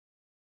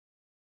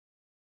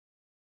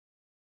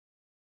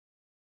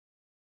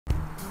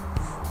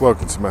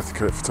Welcome to Matthew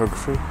Kellett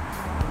Photography.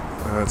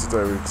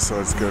 Today we've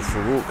decided to go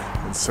for a walk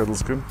in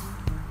Sedlescombe.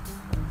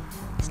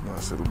 It's a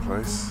nice little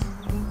place,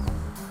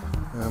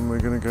 and we're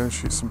going to go and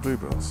shoot some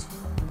bluebells.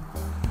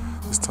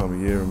 This time of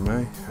year in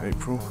May,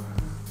 April,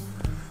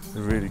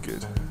 they're really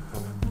good. So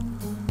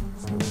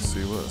we'll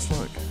see what it's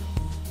like.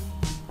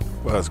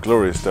 Well, it's a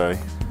glorious day.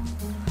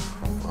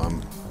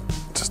 I'm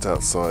just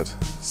outside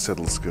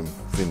Sedlescombe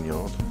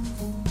Vineyard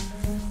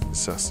in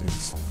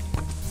Sussex,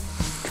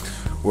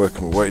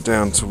 working my way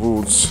down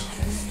towards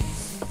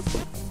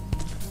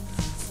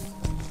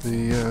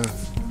the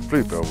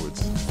Bluebell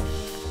woods.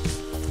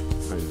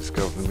 I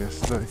discovered them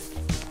yesterday.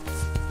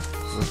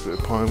 There's a bit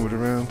of pine wood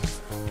around,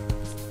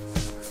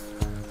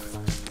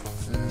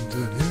 and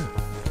yeah,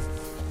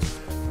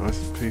 nice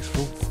and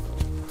peaceful.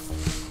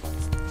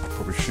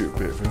 Probably shoot a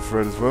bit of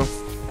infrared as well,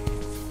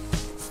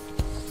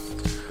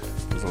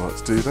 because I like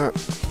to do that.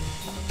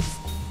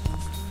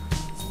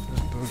 And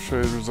I'll show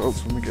you the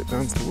results when we get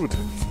down to the wood.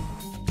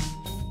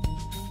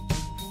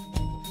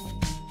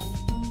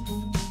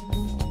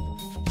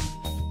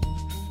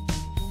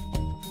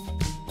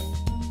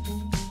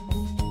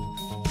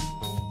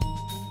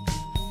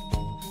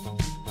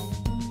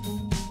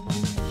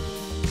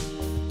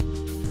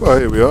 Well,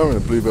 here we are in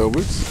the Bluebell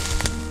woods.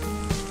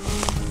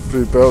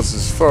 Bluebells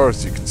as far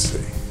as you can see,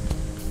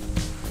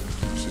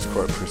 which is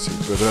quite pretty.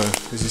 But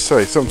as you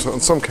say, sometimes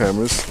on some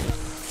cameras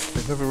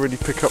they never really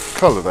pick up the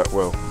colour that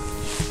well.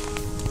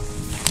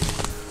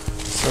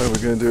 So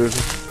we're going to do a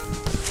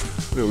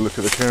little look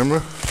at the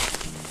camera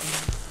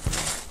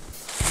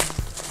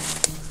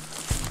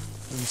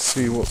and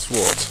see what's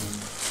what.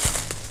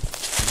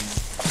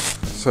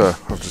 So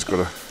I've just got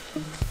a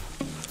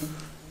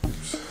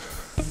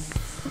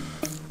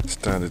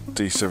standard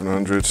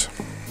D700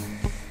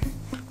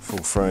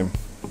 full frame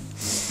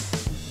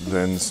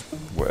lens,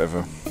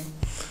 whatever.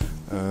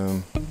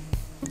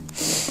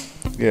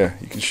 Yeah,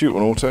 you can shoot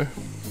on auto,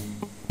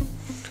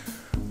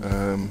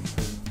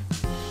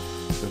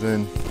 but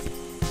then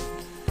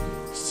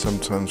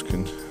sometimes you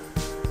can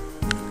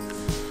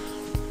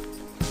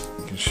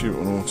shoot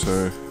on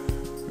auto.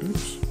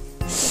 Oops.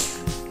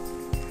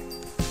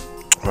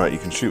 Right, you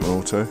can shoot on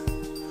auto,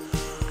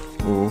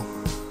 or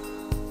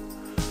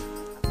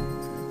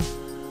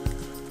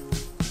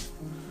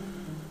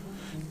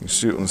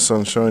shoot on the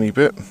sunshiny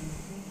bit,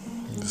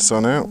 the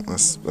sun out.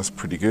 That's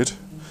pretty good,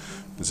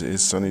 as it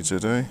is sunny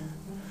today.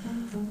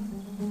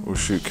 Or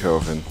shoot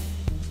Kelvin.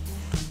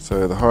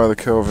 So the higher the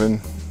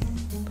Kelvin,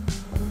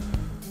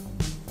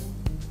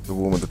 the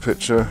warmer the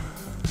picture.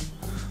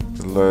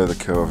 The lower the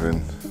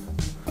Kelvin,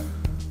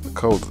 the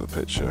colder the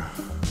picture,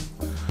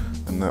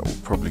 and that will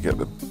probably get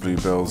the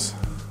bluebells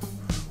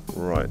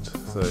right.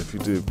 So if you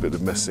do a bit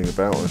of messing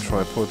about on a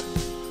tripod,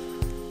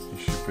 you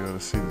should be able to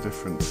see the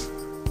difference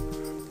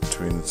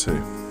between the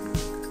two.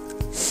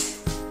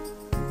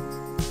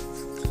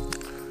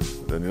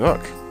 With any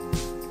luck.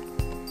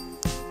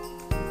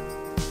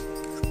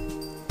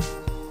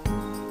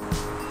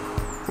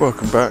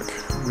 Welcome back.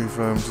 We've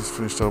just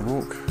finished our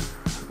walk,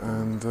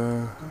 and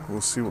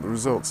we'll see what the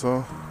results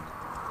are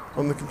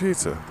on the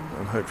computer,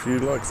 and hopefully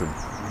you like them.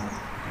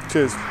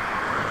 Cheers.